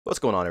What's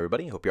going on,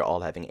 everybody? Hope you're all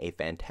having a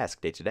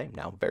fantastic day today.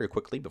 Now, very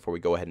quickly, before we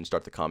go ahead and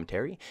start the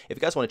commentary, if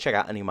you guys want to check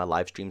out any of my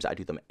live streams, I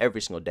do them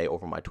every single day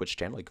over my Twitch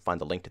channel. You can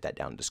find the link to that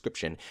down in the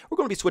description. We're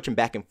going to be switching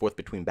back and forth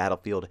between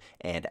Battlefield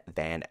and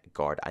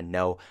Vanguard. I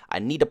know I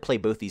need to play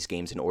both these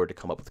games in order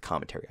to come up with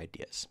commentary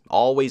ideas.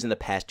 Always in the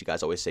past, you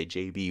guys always say,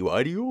 JB,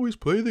 why do you always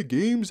play the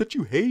games that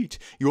you hate?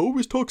 You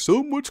always talk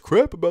so much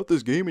crap about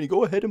this game and you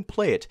go ahead and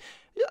play it.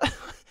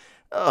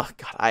 Oh,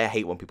 God, I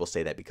hate when people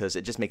say that because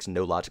it just makes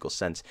no logical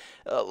sense.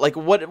 Like,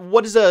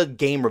 what is a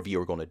game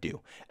reviewer going to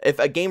do? If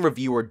a game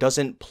reviewer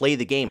doesn't play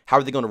the game, how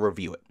are they going to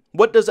review it?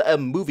 What does a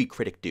movie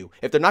critic do?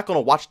 If they're not going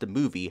to watch the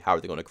movie, how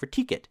are they going to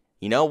critique it?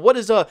 You know, what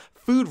is a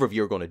food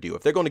reviewer going to do?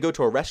 If they're going to go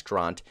to a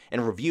restaurant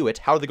and review it,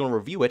 how are they going to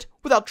review it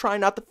without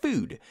trying out the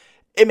food?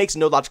 It makes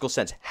no logical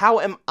sense. How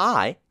am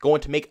I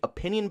going to make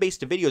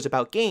opinion-based videos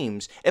about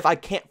games if I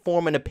can't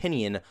form an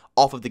opinion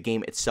off of the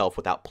game itself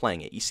without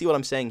playing it? You see what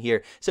I'm saying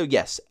here? So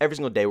yes, every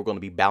single day we're going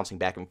to be bouncing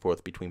back and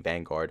forth between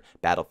Vanguard,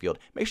 Battlefield.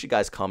 Make sure you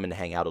guys come and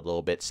hang out a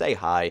little bit, say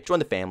hi, join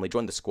the family,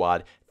 join the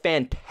squad.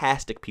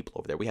 Fantastic people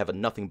over there. We have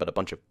nothing but a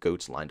bunch of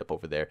goats lined up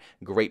over there.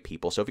 Great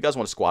people. So if you guys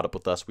want to squad up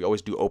with us, we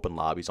always do open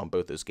lobbies on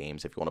both those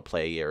games. If you want to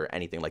play or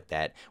anything like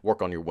that,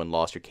 work on your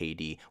win-loss, your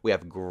KD. We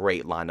have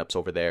great lineups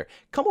over there.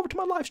 Come over to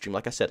my live stream.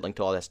 Like I said, link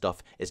to all that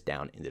stuff is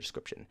down in the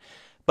description.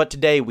 But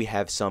today we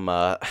have some,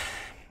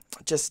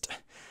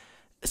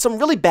 some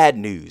really bad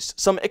news.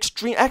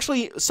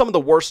 Actually, some of the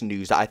worst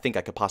news that I think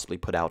I could possibly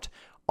put out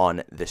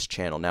on this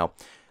channel. Now,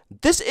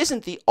 this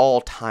isn't the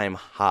all-time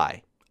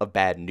high of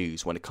bad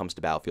news when it comes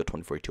to Battlefield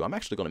 2042. I'm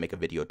actually going to make a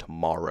video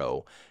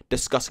tomorrow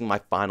discussing my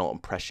final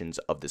impressions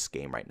of this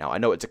game right now. I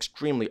know it's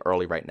extremely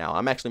early right now.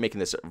 I'm actually making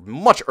this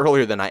much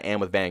earlier than I am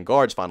with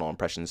Vanguard's final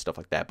impressions and stuff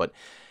like that, but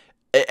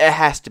it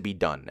has to be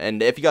done.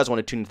 And if you guys want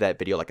to tune into that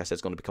video, like I said,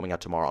 it's going to be coming out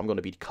tomorrow. I'm going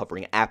to be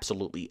covering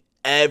absolutely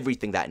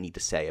everything that I need to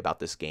say about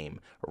this game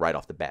right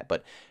off the bat.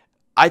 But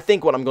I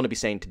think what I'm going to be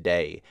saying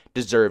today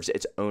deserves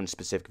its own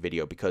specific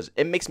video because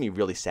it makes me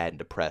really sad and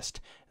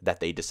depressed that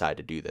they decided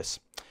to do this.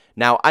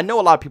 Now, I know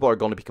a lot of people are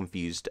going to be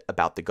confused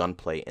about the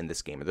gunplay in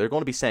this game. They're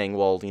going to be saying,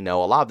 well, you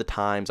know, a lot of the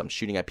times I'm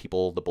shooting at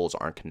people, the bullets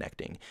aren't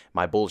connecting.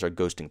 My bullets are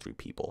ghosting through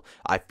people.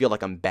 I feel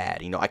like I'm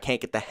bad. You know, I can't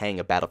get the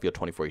hang of Battlefield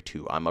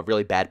 2042. I'm a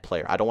really bad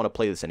player. I don't want to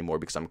play this anymore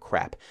because I'm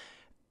crap.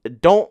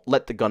 Don't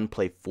let the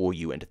gunplay fool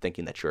you into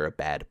thinking that you're a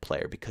bad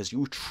player because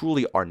you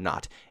truly are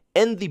not.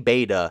 In the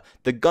beta,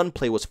 the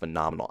gunplay was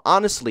phenomenal.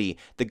 Honestly,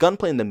 the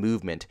gunplay and the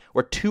movement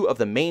were two of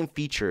the main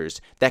features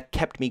that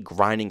kept me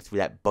grinding through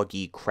that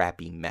buggy,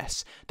 crappy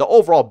mess. The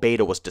overall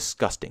beta was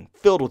disgusting,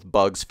 filled with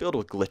bugs, filled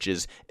with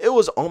glitches. It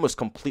was almost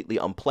completely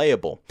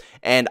unplayable.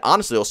 And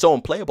honestly, it was so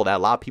unplayable that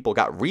a lot of people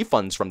got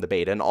refunds from the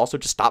beta and also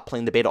just stopped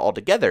playing the beta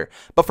altogether.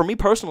 But for me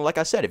personally, like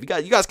I said, if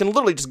you guys can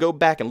literally just go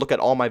back and look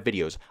at all my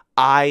videos,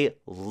 I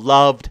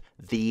loved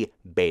the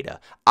beta.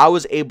 I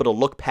was able to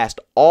look past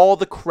all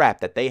the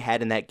crap that they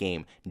had in that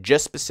game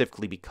just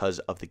specifically because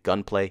of the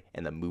gunplay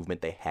and the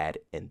movement they had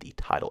in the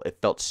title. It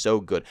felt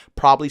so good.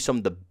 Probably some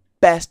of the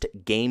best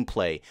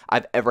gameplay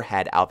I've ever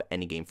had out of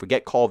any game.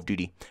 Forget Call of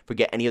Duty,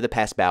 forget any of the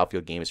past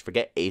Battlefield games,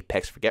 forget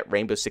Apex, forget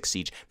Rainbow Six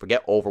Siege,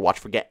 forget Overwatch,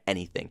 forget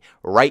anything.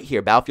 Right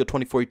here, Battlefield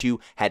 2042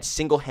 had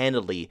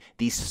single-handedly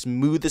the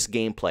smoothest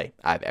gameplay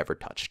I've ever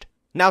touched.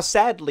 Now,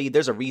 sadly,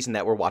 there's a reason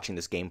that we're watching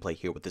this gameplay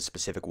here with this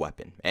specific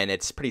weapon, and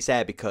it's pretty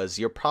sad because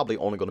you're probably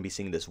only going to be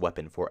seeing this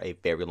weapon for a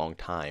very long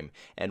time,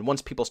 and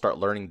once people start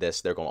learning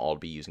this, they're going to all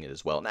be using it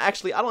as well. And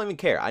actually, I don't even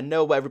care. I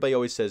know everybody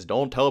always says,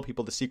 don't tell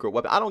people the secret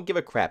weapon. I don't give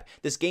a crap.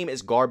 This game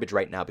is garbage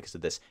right now because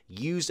of this.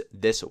 Use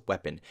this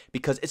weapon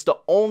because it's the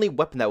only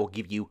weapon that will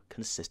give you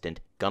consistent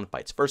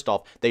gunfights. First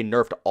off, they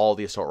nerfed all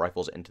the assault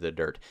rifles into the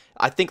dirt.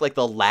 I think like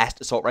the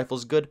last assault rifle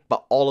is good,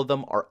 but all of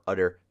them are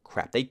utter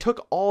crap. They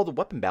took all the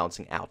weapon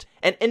balancing out.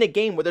 And in a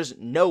game where there's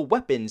no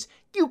weapons,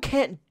 you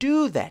can't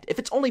do that. If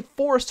it's only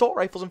 4 assault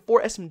rifles and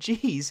 4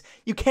 SMGs,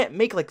 you can't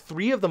make like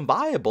 3 of them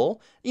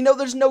viable. You know,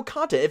 there's no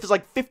content. If it's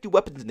like 50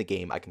 weapons in the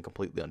game, I can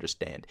completely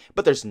understand.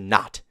 But there's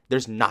not.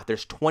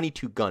 There's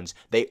 22 guns.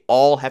 They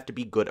all have to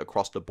be good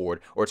across the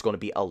board, or it's going to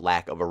be a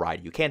lack of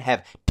variety. You can't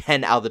have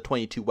 10 out of the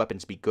 22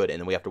 weapons be good, and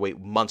then we have to wait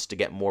months to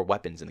get more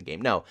weapons in the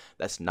game. No,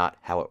 that's not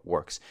how it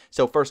works.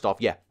 So first off,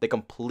 yeah, they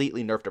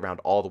completely nerfed around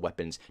all the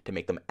weapons to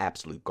make them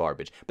absolute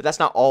garbage. But that's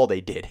not all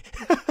they did.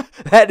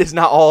 That is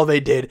not all they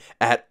did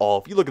at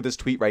all. If you look at this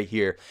tweet right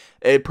here,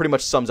 it pretty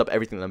much sums up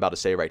everything that I'm about to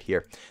say right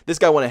here. This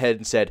guy went ahead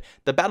and said,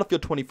 the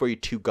Battlefield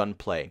 2042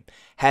 gunplay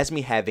has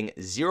me having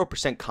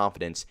 0%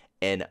 confidence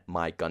in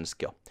my gun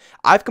skill.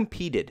 I've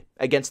competed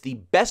against the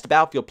best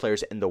Battlefield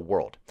players in the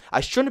world. I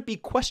shouldn't be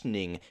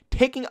questioning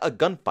taking a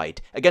gunfight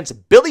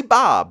against Billy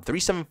Bob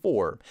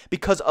 374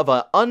 because of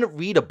an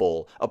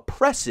unreadable,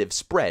 oppressive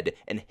spread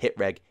and hit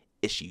reg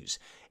issues.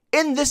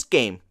 In this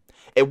game,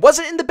 it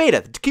wasn't in the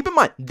beta. Keep in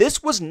mind,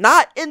 this was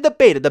not in the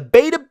beta. The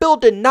beta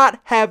build did not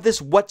have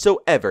this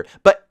whatsoever.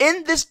 But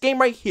in this game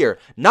right here,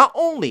 not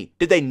only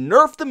did they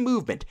nerf the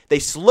movement, they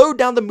slowed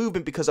down the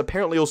movement because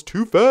apparently it was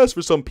too fast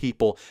for some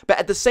people, but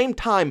at the same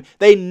time,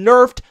 they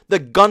nerfed the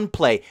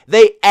gunplay.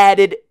 They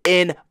added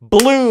in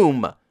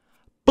Bloom.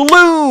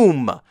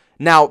 Bloom!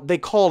 Now, they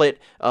call it,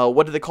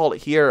 what do they call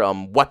it here?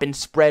 Weapon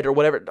spread or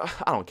whatever.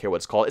 I don't care what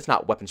it's called. It's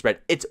not weapon spread.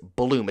 It's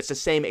bloom. It's the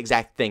same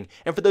exact thing.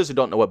 And for those who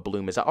don't know what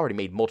bloom is, I already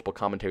made multiple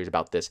commentaries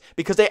about this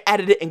because they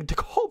added it into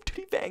Call of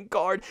Duty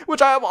Vanguard,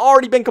 which I have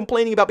already been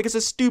complaining about because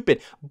it's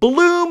stupid.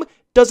 Bloom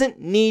doesn't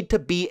need to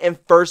be in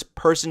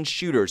first-person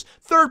shooters.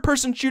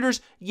 Third-person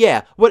shooters,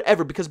 yeah,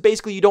 whatever, because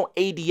basically you don't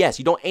ADS,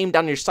 you don't aim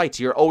down your sights,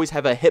 you always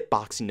have a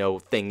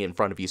hitbox, thing in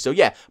front of you. So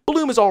yeah,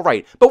 bloom is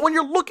alright, but when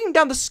you're looking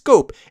down the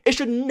scope, it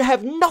should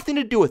have nothing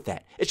to do with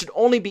that. It should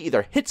only be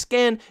either hit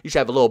scan, you should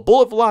have a little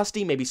bullet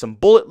velocity, maybe some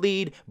bullet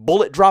lead,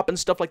 bullet drop and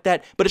stuff like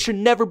that, but it should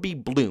never be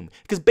bloom,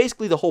 because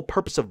basically the whole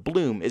purpose of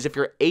bloom is if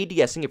you're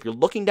ADSing, if you're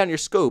looking down your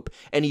scope,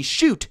 and you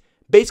shoot,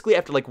 basically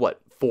after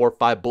 4 or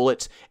 5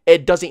 bullets,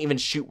 it doesn't even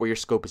shoot where your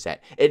scope is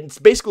at. It's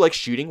basically like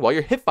shooting while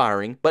you're hip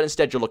firing, but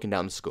instead you're looking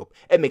down the scope.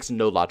 It makes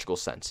no logical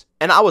sense.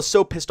 And I was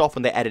so pissed off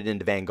when they added it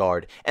into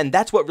Vanguard, and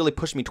that's what really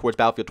pushed me towards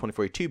Battlefield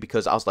 2042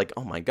 because I was like,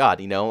 oh my god,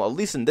 at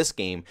least in this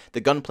game,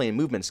 the gunplay and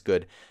movement's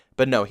good.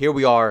 But no, here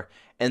we are,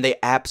 and they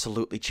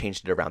absolutely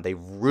changed it around. They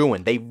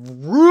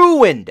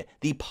ruined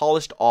the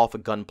polished off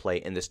gunplay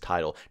in this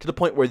title to the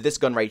point where this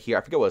gun right here,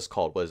 I forget what it's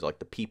called, was like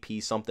the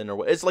PP something or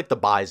what? It's like the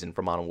Bison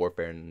from Modern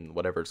Warfare and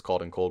whatever it's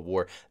called in Cold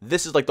War.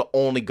 This is like the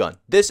only gun.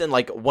 This and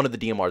like one of the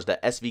DMRs, the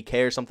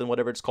SVK or something,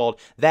 whatever it's called,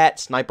 that,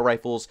 sniper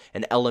rifles,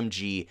 an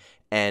LMG,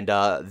 and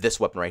this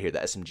weapon right here, the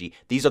SMG.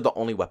 These are the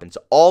only weapons.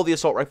 All the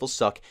assault rifles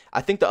suck.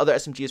 I think the other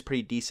SMG is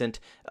pretty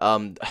decent.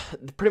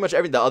 Pretty much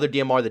the other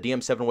DMR, the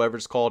DM7, whatever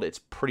it's called, it's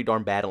pretty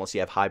darn bad unless you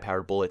have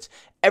high-powered bullets.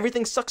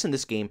 Everything sucks in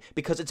this game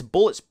because it's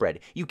bullet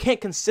spread. You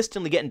can't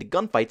consistently get into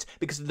gunfights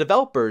because the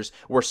developers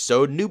were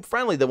so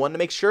noob-friendly. They wanted to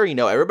make sure,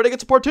 everybody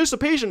gets a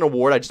participation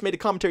award. I just made a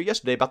commentary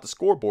yesterday about the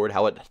scoreboard,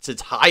 how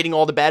it's hiding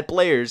all the bad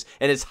players,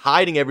 and it's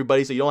hiding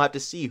everybody so you don't have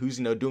to see who's,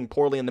 doing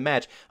poorly in the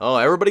match. Oh,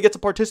 everybody gets a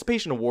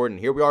participation award, and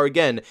here we are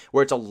again,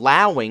 where it's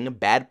allowing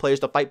bad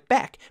players to fight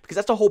back, because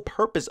that's the whole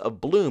purpose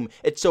of Bloom.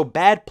 It's so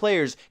bad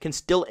players can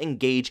still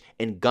engage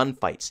in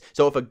gunfights.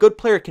 So if a good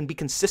player can be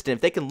consistent,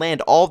 if they can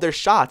land all of their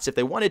shots if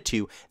they wanted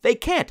to, they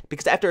can't,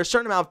 because after a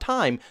certain amount of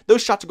time,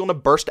 those shots are going to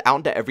burst out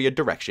into every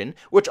direction,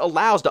 which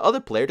allows the other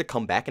player to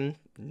come back and,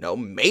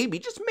 maybe,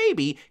 just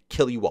maybe,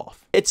 kill you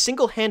off. It's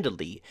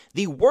single-handedly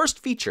the worst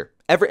feature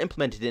ever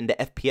implemented into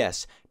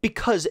FPS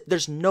because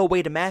there's no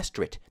way to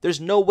master it.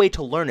 There's no way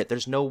to learn it.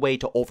 There's no way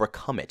to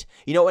overcome it.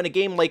 In a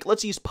game like,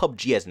 let's use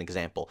PUBG as an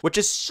example, which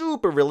is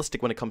super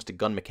realistic when it comes to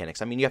gun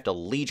mechanics. I mean, you have to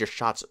lead your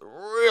shots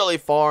really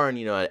far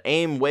and,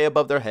 aim way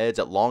above their heads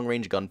at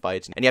long-range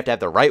gunfights, and you have to have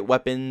the right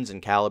weapons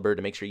and caliber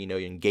to make sure, you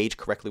engage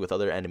correctly with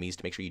other enemies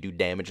to make sure you do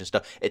damage and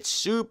stuff. It's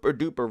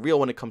super-duper real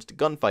when it comes to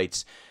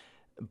gunfights.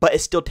 But it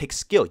still takes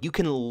skill. You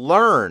can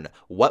learn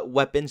what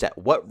weapons, at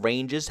what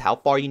ranges, how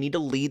far you need to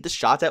lead the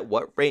shots, at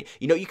what range.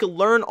 You can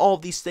learn all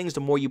of these things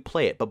the more you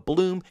play it. But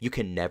Bloom, you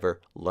can never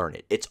learn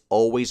it. It's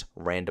always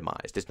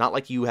randomized. It's not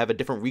like you have a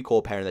different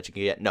recoil pattern that you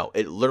can get. No,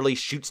 it literally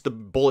shoots the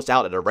bullets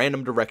out at a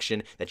random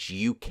direction that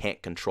you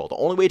can't control. The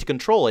only way to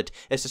control it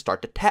is to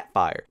start to tap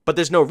fire. But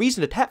there's no reason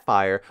to tap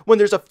fire when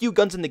there's a few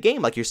guns in the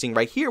game like you're seeing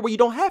right here where you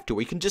don't have to,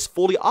 where you can just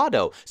fully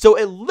auto. So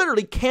it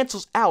literally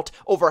cancels out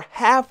over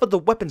half of the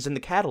weapons in the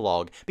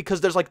catalog,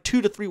 because there's like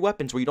 2 to 3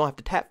 weapons where you don't have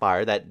to tap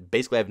fire that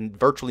basically have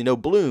virtually no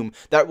bloom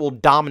that will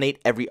dominate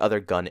every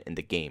other gun in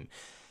the game.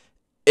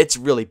 It's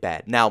really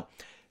bad. Now,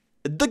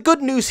 the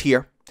good news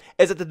here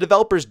is that the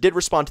developers did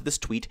respond to this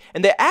tweet,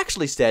 and they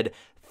actually said,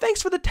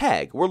 thanks for the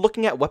tag. We're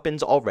looking at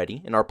weapons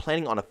already and are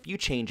planning on a few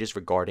changes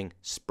regarding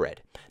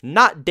spread.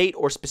 Not date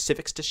or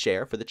specifics to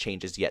share for the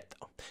changes yet,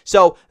 though.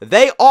 So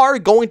they are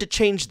going to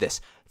change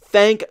this.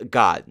 Thank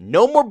God.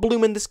 No more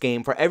bloom in this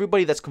game. For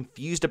everybody that's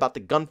confused about the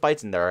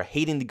gunfights and they're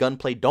hating the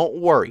gunplay, don't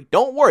worry.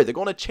 Don't worry. They're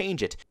going to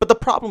change it. But the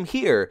problem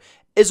here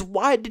is,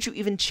 why did you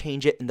even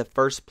change it in the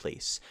first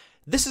place?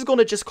 This is going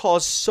to just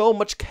cause so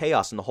much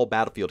chaos in the whole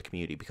Battlefield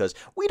community because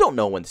we don't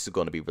know when this is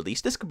going to be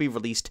released. This could be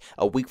released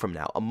a week from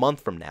now, a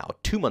month from now,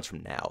 2 months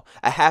from now,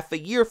 a half a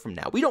year from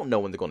now. We don't know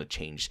when they're going to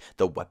change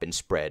the weapon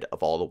spread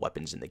of all the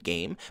weapons in the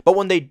game. But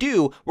when they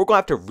do, we're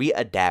going to have to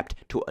readapt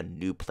to a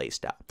new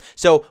playstyle.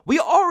 So we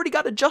already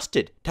got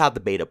adjusted to how the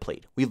beta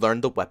played. We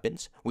learned the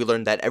weapons. We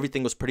learned that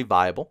everything was pretty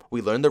viable.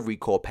 We learned the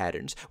recoil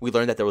patterns. We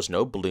learned that there was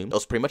no bloom. It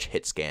was pretty much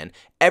hit scan.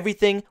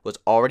 Everything was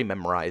already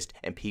memorized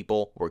and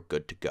people were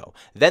good to go.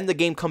 Then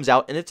the game comes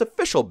out in its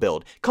official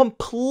build,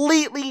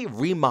 completely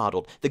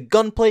remodeled. The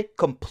gunplay,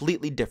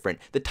 completely different.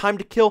 The time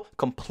to kill,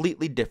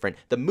 completely different.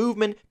 The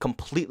movement,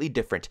 completely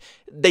different.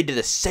 They did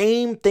the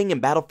same thing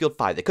in Battlefield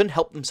 5. They couldn't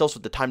help themselves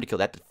with the time to kill.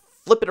 They had to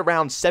flip it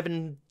around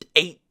 7,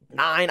 8,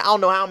 9, I don't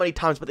know how many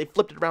times, but they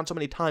flipped it around so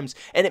many times,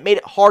 and it made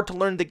it hard to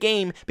learn the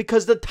game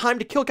because the time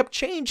to kill kept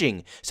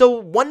changing. So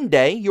one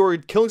day, you're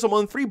killing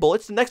someone in 3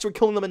 bullets, the next you're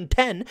killing them in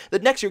 10, the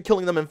next you're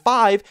killing them in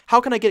 5.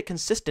 How can I get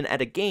consistent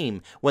at a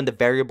game when the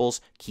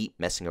variables keep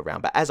messing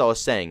around? But as I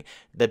was saying,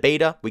 the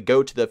beta, we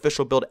go to the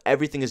official build,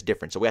 everything is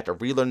different, so we have to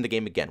relearn the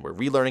game again. We're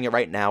relearning it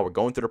right now, we're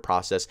going through the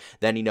process,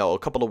 then, you know, a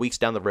couple of weeks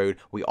down the road,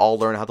 we all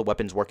learn how the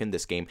weapons work in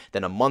this game,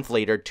 then a month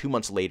later, 2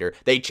 months later,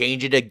 they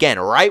change it again.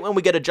 Right when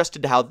we get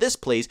adjusted to how this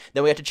plays,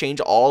 then we have to change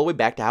all the way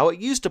back to how it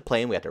used to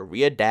play, and we have to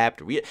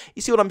readapt.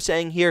 You see what I'm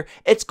saying here?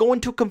 It's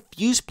going to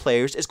confuse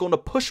players, it's going to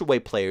push away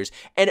players,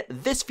 and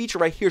this feature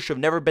right here should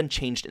have never been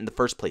changed in the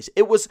first place.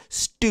 It was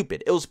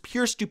stupid. It was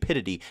pure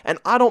stupidity, and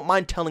I don't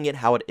mind telling it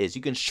how it is.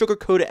 You can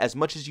sugarcoat it as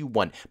much as you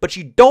want, but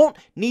you don't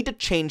need to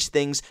change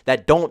things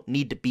that don't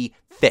need to be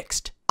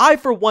fixed. I,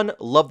 for one,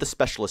 love the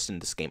specialists in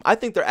this game. I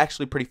think they're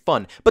actually pretty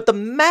fun, but the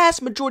mass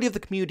majority of the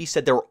community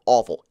said they were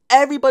awful.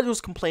 Everybody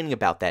was complaining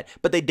about that,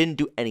 but they didn't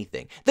do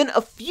anything. Then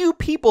a few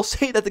people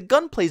say that the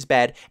gunplay's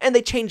bad, and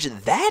they changed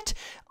that?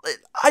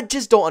 I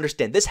just don't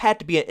understand. This had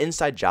to be an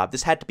inside job.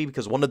 This had to be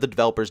because one of the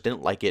developers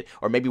didn't like it,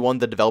 or maybe one of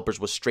the developers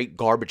was straight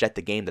garbage at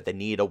the game that they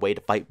needed a way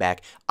to fight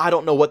back. I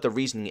don't know what the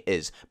reasoning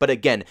is, but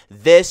again,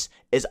 this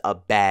is a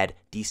bad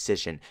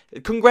decision.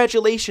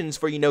 Congratulations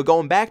for, you know,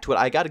 going back to it.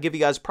 I gotta give you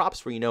guys props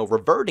for, you know,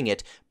 reverting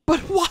it, but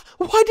why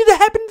did it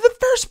happen in the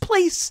first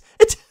place?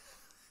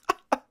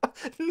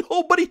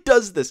 Nobody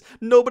does this.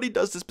 Nobody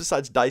does this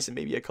besides DICE and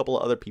maybe a couple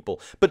of other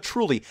people. But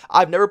truly,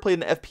 I've never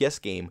played an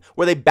FPS game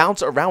where they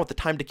bounce around with the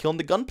time to kill and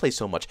the gunplay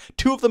so much.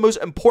 2 of the most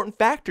important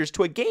factors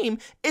to a game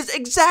is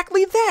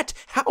exactly that.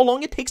 How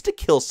long it takes to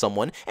kill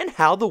someone and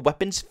how the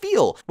weapons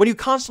feel. When you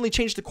constantly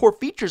change the core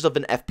features of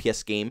an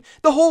FPS game,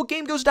 the whole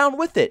game goes down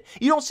with it.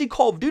 You don't see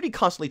Call of Duty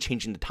constantly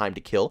changing the time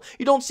to kill.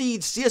 You don't see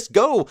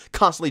CSGO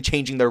constantly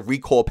changing their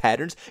recoil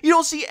patterns. You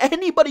don't see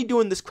anybody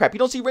doing this crap. You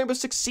don't see Rainbow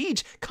Six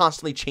Siege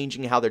constantly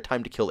changing how their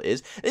time to kill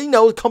is. And, you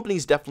know,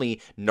 companies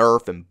definitely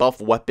nerf and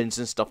buff weapons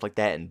and stuff like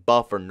that, and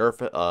buff or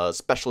nerf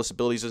specialist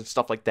abilities and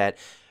stuff like that,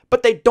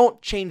 but they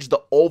don't change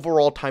the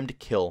overall time to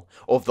kill,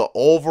 or the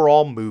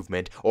overall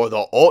movement, or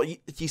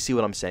you see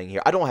what I'm saying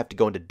here? I don't have to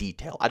go into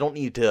detail. I don't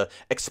need to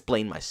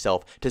explain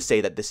myself to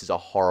say that this is a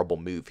horrible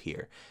move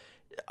here.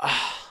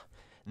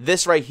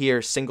 This right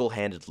here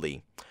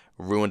single-handedly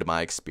ruined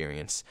my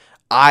experience.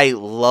 I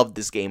loved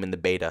this game in the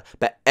beta,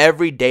 but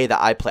every day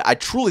that I play, I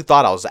truly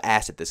thought I was an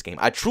ass at this game.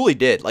 I truly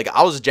did. Like,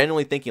 I was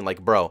genuinely thinking, like,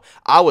 bro,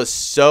 I was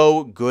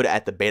so good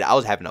at the beta. I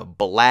was having a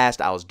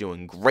blast. I was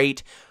doing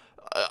great.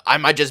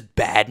 Am I just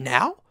bad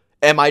now?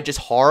 Am I just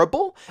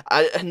horrible?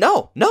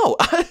 No,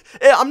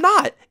 I'm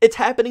not. It's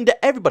happening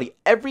to everybody.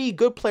 Every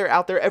good player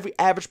out there, every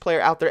average player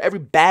out there, every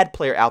bad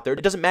player out there,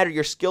 it doesn't matter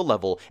your skill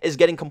level, is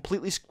getting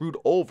completely screwed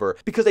over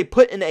because they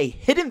put in a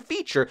hidden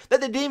feature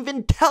that they didn't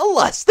even tell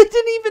us. They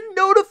didn't even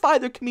notify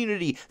their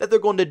community that they're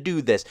going to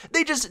do this.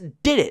 They just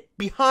did it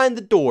behind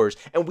the doors,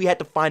 and we had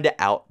to find it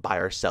out by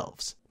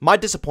ourselves. My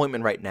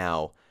disappointment right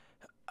now,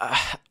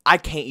 I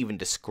can't even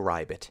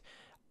describe it.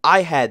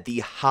 I had the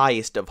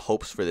highest of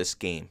hopes for this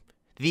game.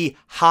 The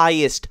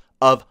highest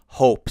of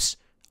hopes.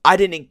 I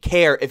didn't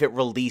care if it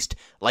released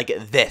like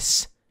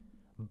this.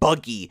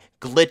 Buggy,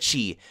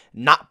 glitchy,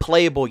 not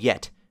playable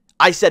yet.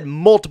 I said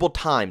multiple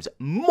times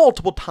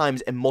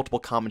in multiple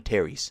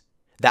commentaries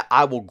that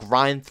I will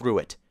grind through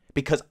it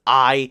because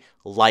I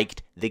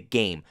liked the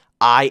game.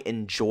 I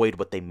enjoyed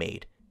what they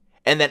made.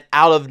 And then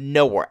out of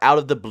nowhere, out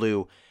of the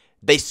blue,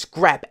 they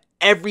scrap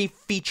every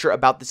feature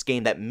about this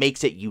game that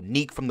makes it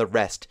unique from the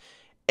rest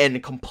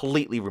and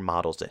completely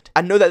remodels it.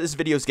 I know that this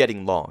video is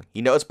getting long.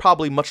 You know, it's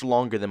probably much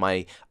longer than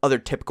my other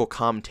typical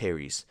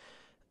commentaries.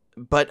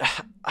 But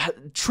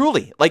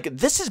truly, like,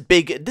 this is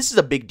big. This is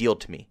a big deal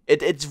to me.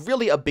 It's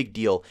really a big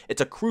deal.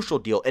 It's a crucial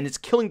deal, and it's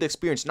killing the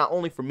experience not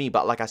only for me,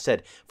 but like I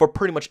said, for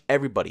pretty much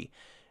everybody.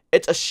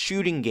 It's a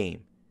shooting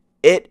game.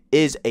 It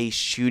is a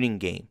shooting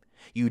game.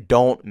 You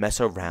don't mess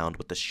around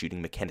with the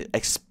shooting mechanics,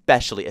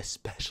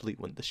 especially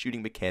when the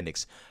shooting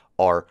mechanics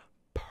are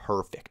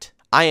perfect.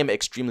 I am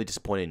extremely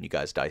disappointed in you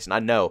guys, DICE, and I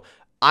know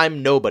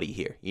I'm nobody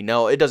here. You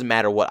know, it doesn't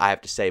matter what I have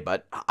to say,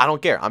 but I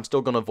don't care. I'm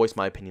still going to voice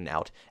my opinion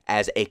out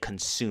as a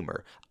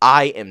consumer.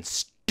 I am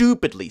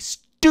stupidly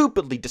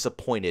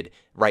disappointed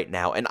right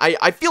now, and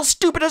I feel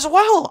stupid as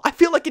well. I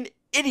feel like an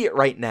idiot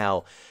right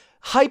now,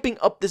 hyping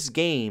up this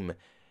game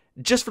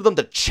just for them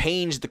to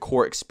change the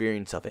core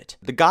experience of it.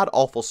 The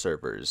god-awful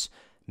servers,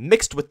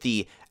 mixed with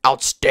the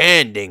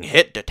outstanding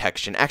hit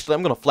detection. Actually,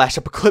 I'm going to flash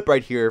up a clip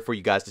right here for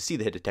you guys to see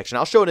the hit detection.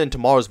 I'll show it in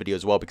tomorrow's video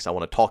as well because I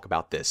want to talk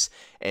about this.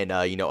 And,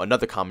 you know,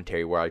 another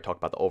commentary where I talk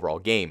about the overall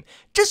game.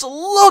 Just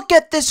look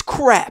at this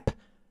crap!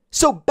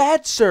 So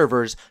bad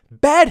servers,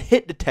 bad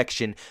hit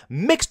detection,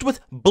 mixed with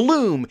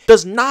bloom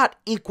does not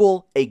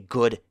equal a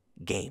good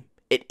game.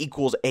 It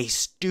equals a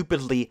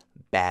stupidly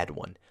bad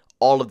one.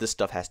 All of this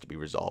stuff has to be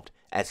resolved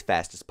as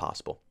fast as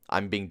possible.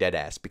 I'm being dead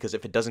ass, because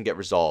if it doesn't get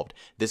resolved,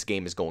 this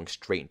game is going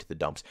straight into the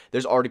dumps.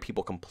 There's already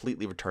people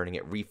completely returning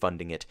it,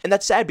 refunding it, and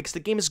that's sad because the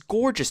game is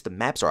gorgeous. The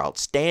maps are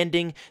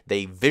outstanding.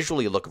 They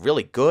visually look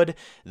really good.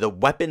 The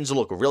weapons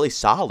look really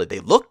solid. They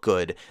look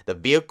good. The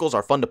vehicles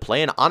are fun to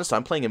play, and honestly,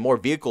 I'm playing in more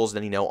vehicles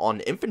than, on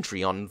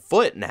infantry on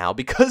foot now,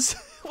 because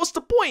what's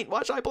the point?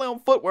 Why should I play on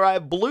foot where I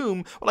have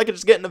Bloom when I can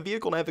just get in a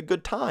vehicle and have a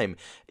good time?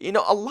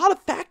 A lot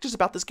of factors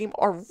about this game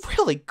are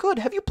really good.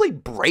 Have you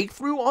played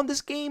Breakthrough on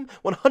this game?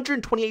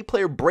 128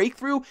 player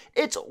Breakthrough?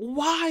 It's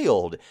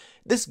wild.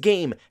 This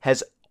game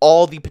has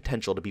all the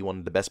potential to be one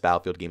of the best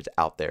Battlefield games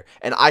out there.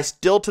 And I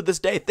still, to this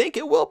day, think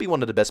it will be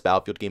one of the best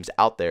Battlefield games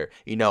out there,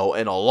 in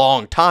a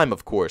long time,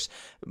 of course.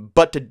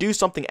 But to do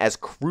something as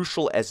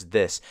crucial as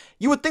this,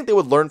 you would think they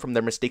would learn from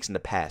their mistakes in the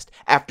past.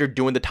 After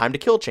doing the time to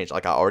kill change,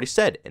 like I already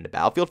said, in the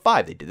Battlefield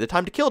 5, they did the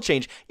time to kill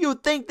change. You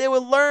would think they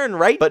would learn,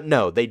 right? But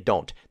no, they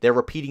don't. They're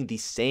repeating the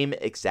same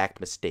exact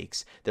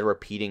mistakes. They're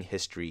repeating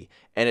history,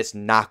 and it's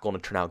not going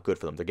to turn out good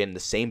for them. They're getting the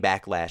same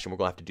backlash, and we're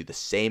going to have to do the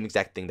same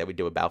exact thing that we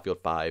did with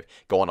Battlefield 5,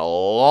 go on a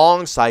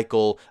long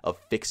cycle of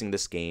fixing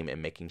this game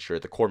and making sure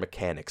the core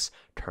mechanics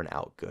turn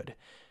out good.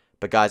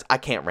 But guys, I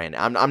can't rant.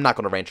 I'm not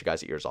going to rant you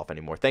guys' ears off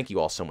anymore. Thank you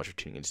all so much for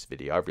tuning into this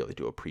video. I really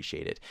do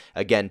appreciate it.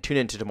 Again, tune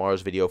into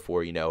tomorrow's video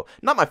for,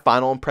 not my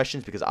final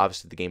impressions, because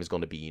obviously the game is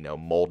going to be,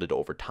 molded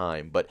over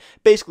time, but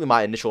basically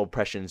my initial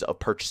impressions of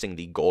purchasing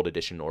the Gold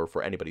Edition, or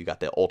for anybody who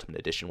got the Ultimate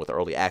Edition with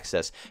early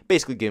access,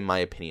 basically giving my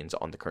opinions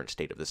on the current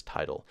state of this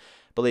title.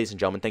 But ladies and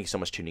gentlemen, thank you so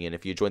much for tuning in.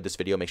 If you enjoyed this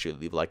video, make sure you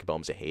leave a like.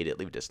 If you hate it,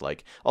 leave a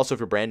dislike. Also, if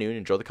you're brand new and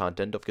enjoy the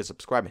content, don't forget to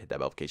subscribe and hit that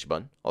notification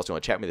button. Also, if you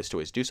want to chat with me, there's two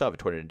ways to do so. I have a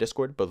Twitter and a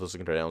Discord. Both those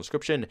links are down in the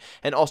description.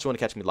 And also, if you want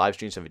to catch me live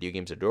streams on video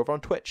games I do over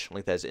on Twitch.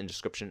 Link that is in the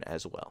description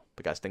as well.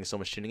 But guys, thank you so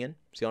much for tuning in.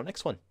 See you on the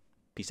next one.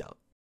 Peace out.